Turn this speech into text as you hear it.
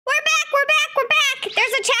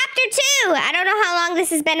chapter 2. I don't know how long this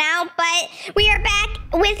has been out, but we are back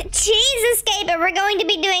with Cheese Escape, and we're going to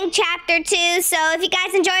be doing chapter 2. So if you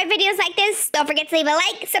guys enjoy videos like this, don't forget to leave a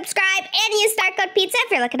like, subscribe, and use Star Code Pizza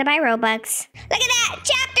if you're looking to buy Robux. Look at that.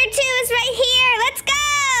 Chapter 2 is right here. Let's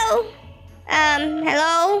go.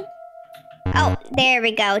 Hello? Oh, there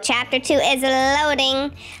we go. Chapter 2 is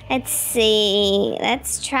loading. Let's see.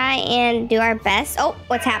 Let's try and do our best. Oh,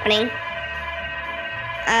 what's happening?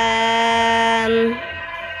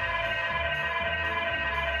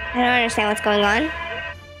 I don't understand what's going on.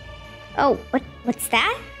 Oh, what's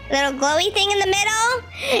that? Little glowy thing in the middle?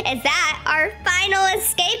 Is that our final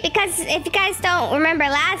escape? Because if you guys don't remember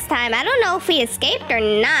last time, I don't know if we escaped or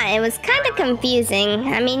not. It was kind of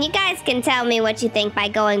confusing. I mean, you guys can tell me what you think by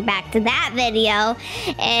going back to that video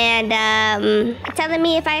and telling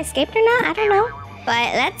me if I escaped or not. I don't know.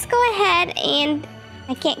 But let's go ahead and...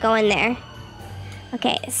 I can't go in there.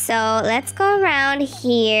 Okay, so let's go around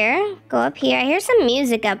here. Go up here. I hear some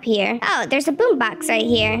music up here. Oh, there's a boombox right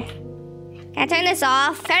here. Can I turn this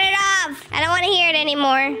off? Turn it off! I don't want to hear it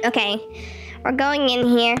anymore. Okay, we're going in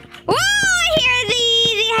here. Whoa! I hear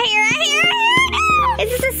I hear it! No! Is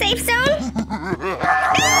this a safe zone?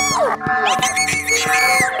 No!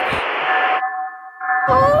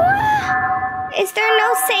 Oh! Is there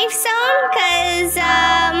no safe zone? Cause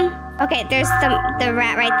okay, there's the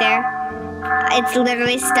rat right there. It's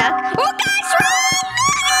literally stuck. Oh gosh!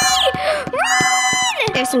 Run! Run!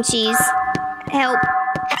 Run! There's some cheese. Help. Oh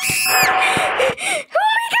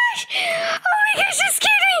my gosh! Oh my gosh, that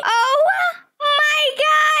scared me! Oh my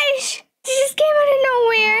gosh! She just came out of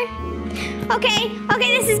nowhere. Okay,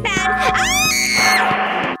 this is bad.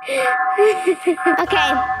 Ah! Okay,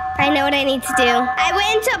 I know what I need to do. I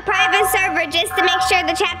went into a private server just to make sure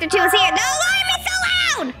the chapter 2 was here. Don't alarm me so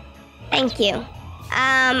loud! Thank you.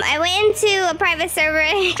 I went into a private server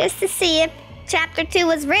just to see if chapter 2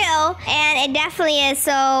 was real, and it definitely is,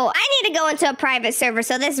 so I need to go into a private server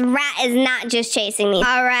so this rat is not just chasing me.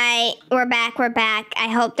 All right, we're back. I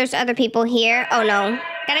hope there's other people here. Oh no,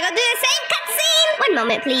 gotta go do the same cutscene. One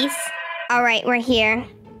moment, please. All right, we're here.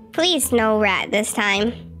 Please no rat this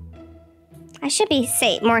time. I should be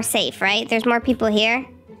more safe, right? There's more people here.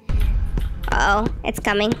 Uh-oh, it's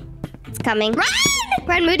coming. It's coming. Run!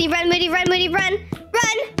 Run, Moody, run, Moody, run, Moody, run!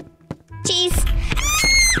 Run! Jeez.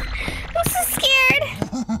 I'm so scared.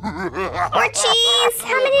 More cheese.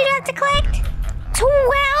 How many do I have to collect? 12?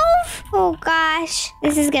 Oh gosh.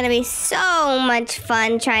 This is gonna be so much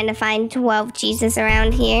fun trying to find 12 cheeses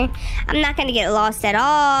around here. I'm not gonna get lost at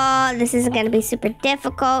all. This isn't gonna be super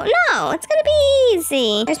difficult. No, it's gonna be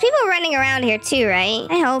easy. There's people running around here too, right?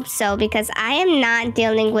 I hope so, because I am not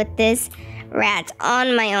dealing with this rat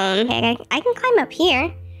on my own. Okay, I can climb up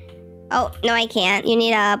here. Oh, no, I can't. You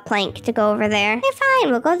need a plank to go over there. Okay,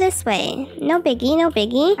 fine. We'll go this way. No biggie, no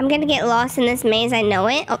biggie. I'm gonna get lost in this maze. I know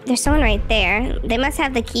it. Oh, there's someone right there. They must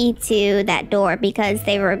have the key to that door because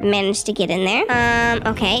they managed to get in there.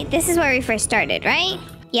 Okay. This is where we first started, right?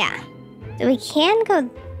 Yeah. So we can go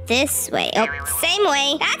this way. Oh, same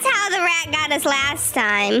way. That's how the rat got us last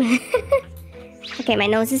time. Okay, my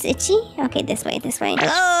nose is itchy. Okay, this way.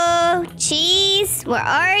 Hello, cheese. Where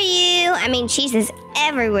are you? I mean, cheese is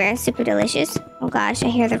everywhere. Super delicious. Oh gosh, I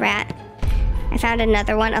hear the rat. I found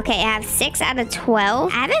another one. Okay, I have 6 out of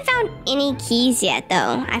 12. I haven't found any keys yet,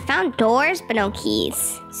 though. I found doors, but no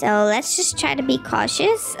keys. So let's just try to be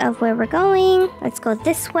cautious of where we're going. Let's go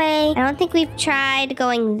this way. I don't think we've tried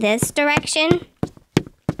going this direction.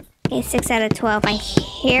 Okay, 6 out of 12. I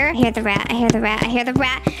hear the rat. I hear the rat.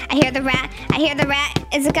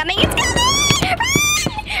 Is it coming? It's coming!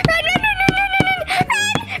 Run! Run!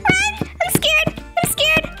 I'm scared!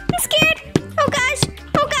 Oh gosh!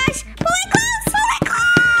 Pull it close!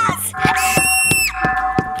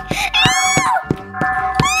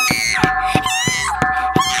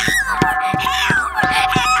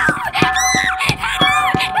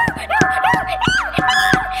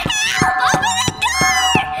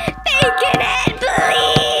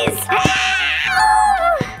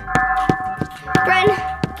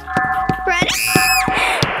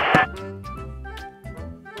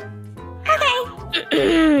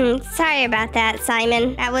 Sorry about that,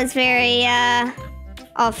 Simon. That was very,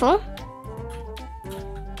 awful.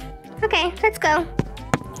 Okay, let's go.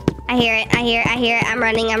 I hear it. I'm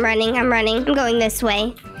running. I'm going this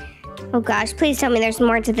way. Oh gosh, please tell me there's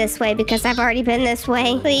more to this way because I've already been this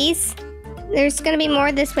way. Please. There's gonna be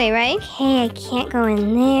more this way, right? Okay, I can't go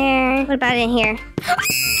in there. What about in here?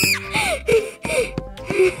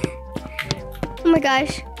 Oh my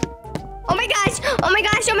gosh.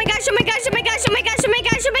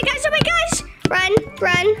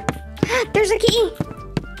 Run. There's a key.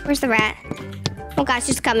 Where's the rat? Oh gosh,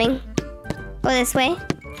 it's coming. Go this way.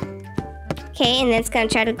 Okay, and then it's gonna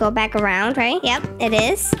try to go back around, right? Yep, it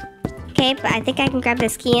is. Okay, but I think I can grab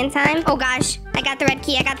this key in time. Oh gosh, I got the red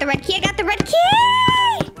key, I got the red key, I got the red key!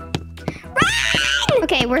 Run!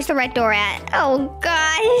 Okay, where's the red door at? Oh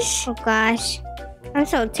gosh. Oh gosh. I'm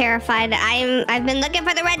so terrified. I've been looking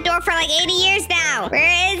for the red door for like 80 years now.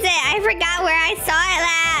 Where is it? I forgot where I saw it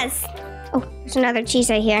last. Oh, there's another cheese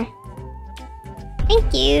right here.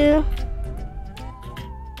 Thank you.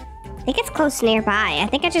 I think it's close nearby. I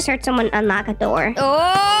think I just heard someone unlock a door.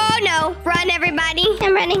 Oh no! Run, everybody!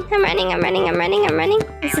 I'm running, I'm running, I'm running, I'm running, I'm running.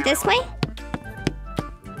 Is it this way?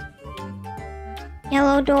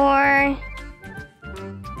 Yellow door.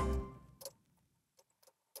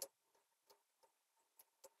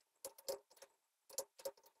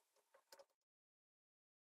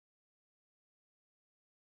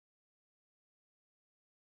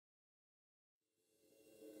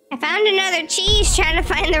 I found another cheese trying to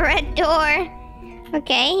find the red door.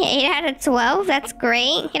 Okay, 8 out of 12. That's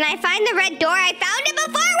great. Can I find the red door? I found it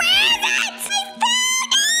before. Where is it? I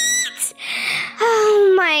found it!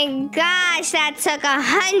 Oh my gosh, that took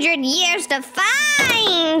 100 years to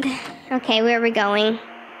find. Okay, where are we going?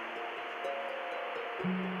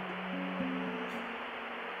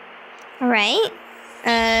 All right.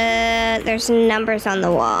 There's numbers on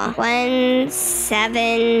the wall. 1,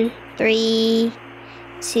 7, 3,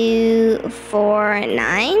 2, 4,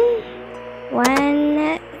 9.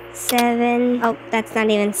 1, 7. Oh, that's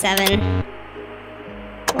not even 7.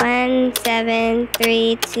 1, 7,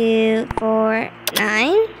 3, 2, 4,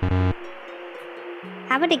 9.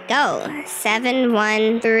 How would it go? 7,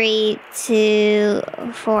 1, 3, 2,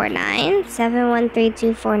 4, 9. 7, 1, 3,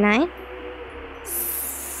 2, 4, 9.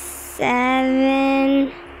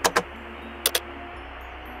 7,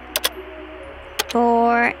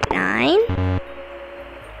 4, 9.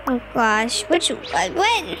 Oh gosh, what?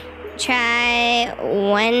 Try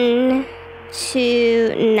 1,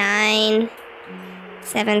 2, 9,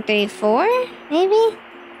 7, 3, 4, maybe?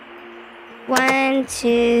 1,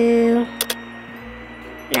 2,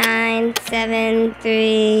 9, 7,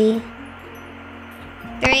 3,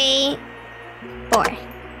 3, 4.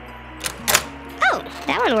 Oh,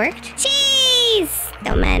 that one worked. Cheese!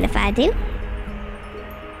 Don't mind if I do.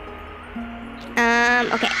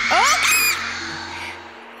 Okay.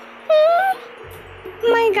 Oh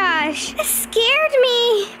my gosh, that scared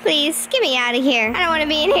me. Please, get me out of here. I don't want to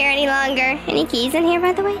be in here any longer. Any keys in here,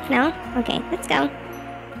 by the way? No? Okay, let's go.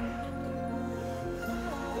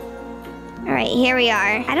 All right, here we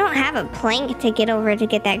are. I don't have a plank to get over to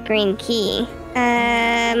get that green key.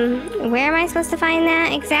 Where am I supposed to find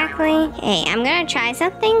that exactly? Hey, I'm gonna try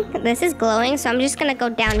something. This is glowing, so I'm just gonna go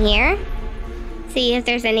down here. See if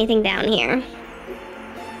there's anything down here.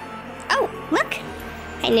 Oh, look.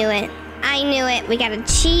 I knew it. I knew it. We got a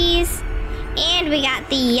cheese. And we got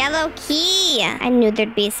the yellow key. I knew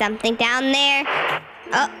there'd be something down there.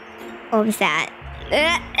 Oh, what was that?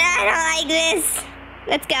 I don't like this.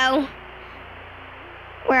 Let's go.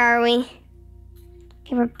 Where are we?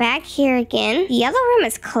 Okay, we're back here again. The yellow room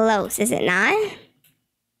is close, is it not?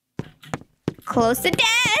 Close to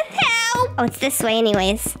death. Help! Oh, it's this way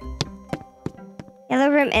anyways. Yellow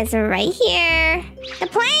room is right here. The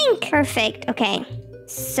plank. Perfect. Okay.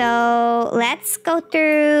 So let's go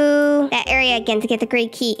through that area again to get the green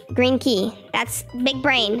key. That's big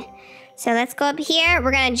brain. So let's go up here.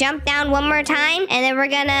 We're gonna jump down one more time and then we're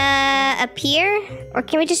gonna appear. Or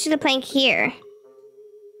can we just do the plank here?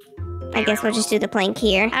 I guess we'll just do the plank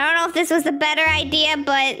here. I don't know if this was the better idea,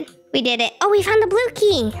 but we did it. Oh, we found the blue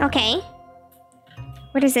key. Okay.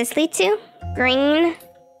 Where does this lead to? Green.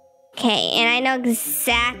 Okay, and I know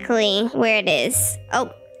exactly where it is.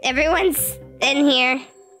 Oh, everyone's in here.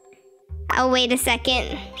 Oh, wait a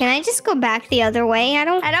second. Can I just go back the other way? I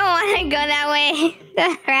don't want to go that way.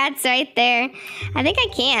 The rat's right there. I think I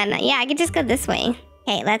can. Yeah, I can just go this way.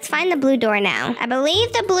 Okay, let's find the blue door now. I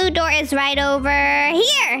believe the blue door is right over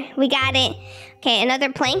here. We got it. Okay,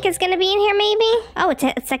 another plank is gonna be in here maybe? Oh,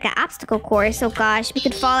 it's like an obstacle course. Oh gosh, we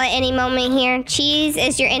could fall at any moment here. Cheese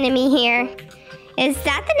is your enemy here. Is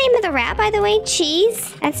that the name of the rat, by the way?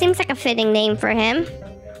 Cheese? That seems like a fitting name for him.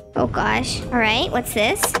 Oh gosh. All right, what's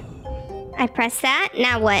this? I pressed that.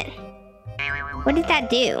 Now what? What did that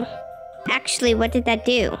do? Actually, what did that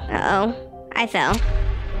do? Uh-oh. I fell.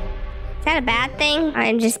 Is that a bad thing?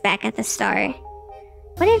 I'm just back at the start.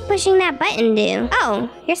 What did pushing that button do? Oh,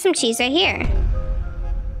 here's some cheese right here.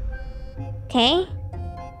 Okay.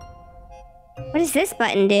 What does this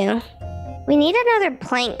button do? We need another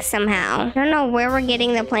plank somehow. I don't know where we're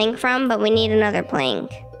getting the plank from, but we need another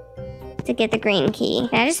plank to get the green key.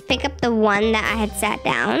 Can I just pick up the one that I had sat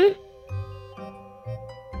down?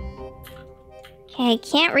 Okay, I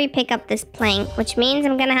can't re-pick up this plank, which means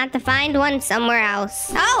I'm gonna have to find one somewhere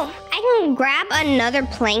else. Oh, I can grab another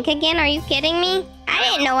plank again? Are you kidding me? I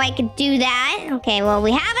didn't know I could do that. Okay, well,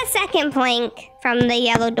 we have a second plank from the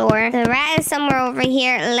yellow door. The rat is somewhere over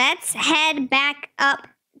here. Let's head back up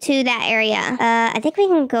to that area. I think we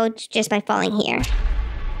can go just by falling here.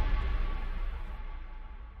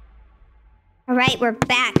 All right, we're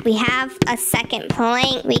back. We have a second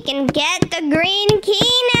plank. We can get the green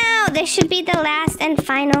key now. This should be the last and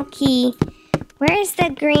final key. Where's the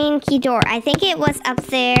green key door? I think it was up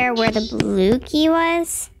there where the blue key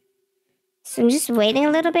was. So I'm just waiting a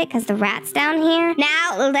little bit because the rat's down here.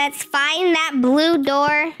 Now, let's find that blue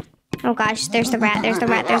door. Oh gosh, there's the rat, there's the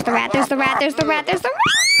rat, there's the rat, there's the rat, there's the rat, there's the rat!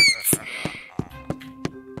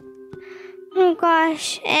 Oh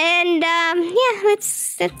gosh, and yeah,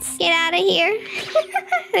 let's get out of here.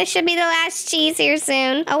 This should be the last cheese here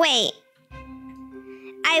soon. Oh wait,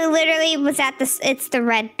 I literally was at it's the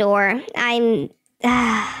red door.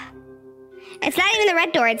 It's not even the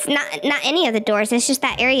red door. It's not any of the doors. It's just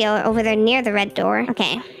that area over there near the red door.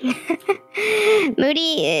 Okay.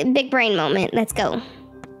 Moody, big brain moment. Let's go.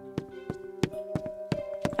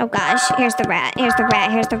 Oh gosh, here's the rat. Here's the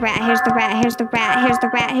rat. Here's the rat. Here's the rat. Here's the rat. Here's the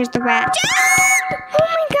rat. Here's the rat. Jump! Oh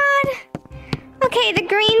my god. Okay, the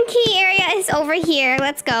green key area is over here.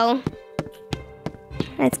 Let's go.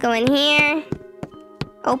 Let's go in here.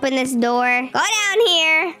 Open this door. Go down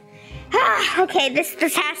here. Okay, this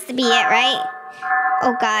has to be it, right?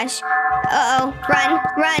 Oh gosh. Uh-oh. Run,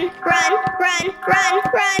 run, run, run, run,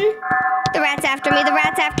 run. The rat's after me, the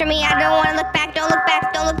rat's after me. I don't want to look back, don't look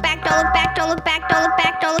back, don't look back, don't look back, don't look back, don't look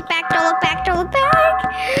back, don't look back, don't look back, don't look back.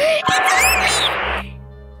 It's on me!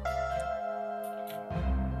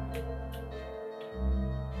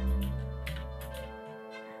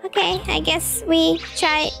 Okay, I guess we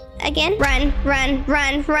try again. Run, run,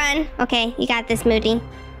 run, run. Okay, you got this, Moody.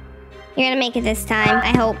 You're gonna make it this time,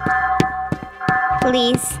 I hope.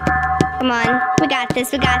 Please. Come on. We got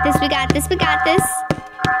this, we got this, we got this, we got this.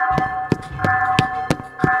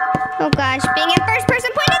 Oh gosh, being at first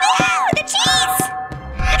person point of view! The cheese!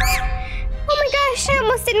 Oh my gosh, I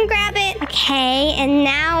almost didn't grab it. Okay, and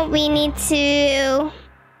now we need to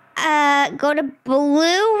go to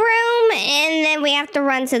blue room, and then we have to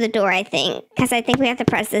run to the door, I think. Because I think we have to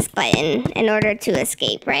press this button in order to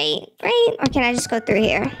escape, right? Right? Or can I just go through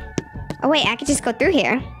here? Oh wait, I could just go through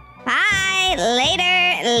here. Bye!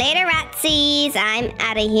 Later, ratsies. I'm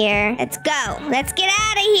out of here. Let's go. Let's get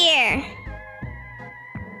out of here.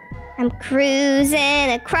 I'm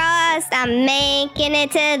cruising across. I'm making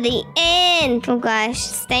it to the end. Oh gosh,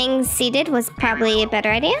 staying seated was probably a better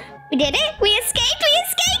idea. We did it. We escaped. We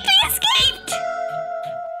escaped. We escaped.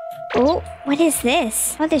 Oh, what is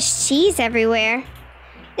this? Oh, there's cheese everywhere.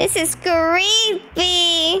 This is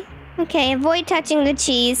creepy. Okay, avoid touching the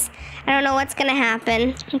cheese. I don't know what's gonna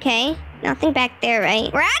happen. Okay, nothing back there,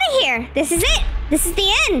 right? We're out of here. This is it. This is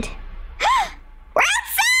the end. We're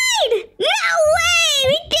outside! No way!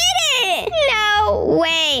 We did it! No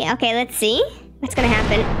way. Okay, let's see. What's gonna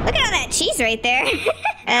happen? Look at all that cheese right there.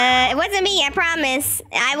 It wasn't me, I promise.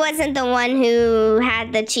 I wasn't the one who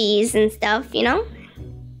had the cheese and stuff, you know?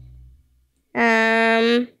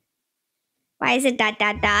 Why is it ...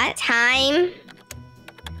 Time.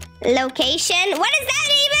 Location. What does that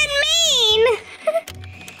even mean?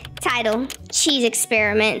 Title. Cheese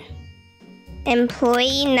experiment.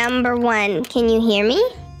 Employee number 1. Can you hear me?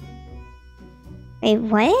 Wait,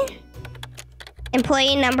 what?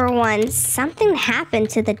 Employee number 1. Something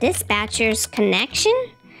happened to the dispatcher's connection?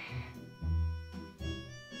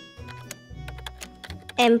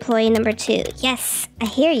 Employee number 2. Yes, I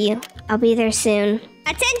hear you. I'll be there soon.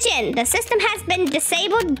 Attention! The system has been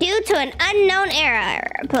disabled due to an unknown error.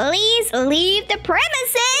 Please leave the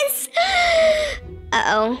premises!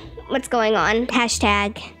 Uh-oh. What's going on?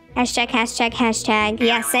 Hashtag. Hashtag, hashtag, hashtag.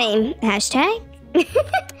 Yeah, same. Hashtag?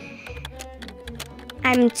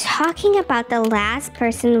 I'm talking about the last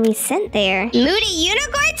person we sent there. Moody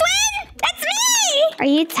Unicorn Twin? That's me! Are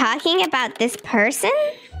you talking about this person?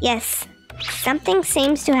 Yes. Something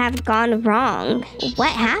seems to have gone wrong.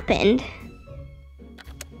 What happened?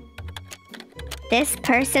 This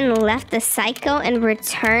person left the cycle and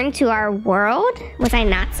returned to our world? Was I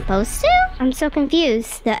not supposed to? I'm so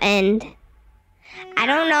confused. The end. I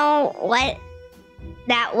don't know what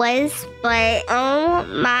that was, but oh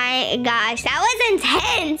my gosh, that was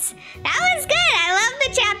intense. That was good. I love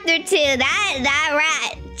the chapter 2. That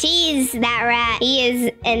rat, cheese, that rat, he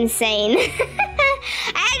is insane.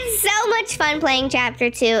 I had so much fun playing chapter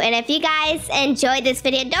 2, and if you guys enjoyed this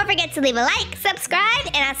video, don't forget to leave a like, subscribe,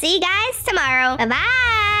 and I'll see you guys tomorrow.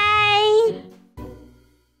 Bye-bye.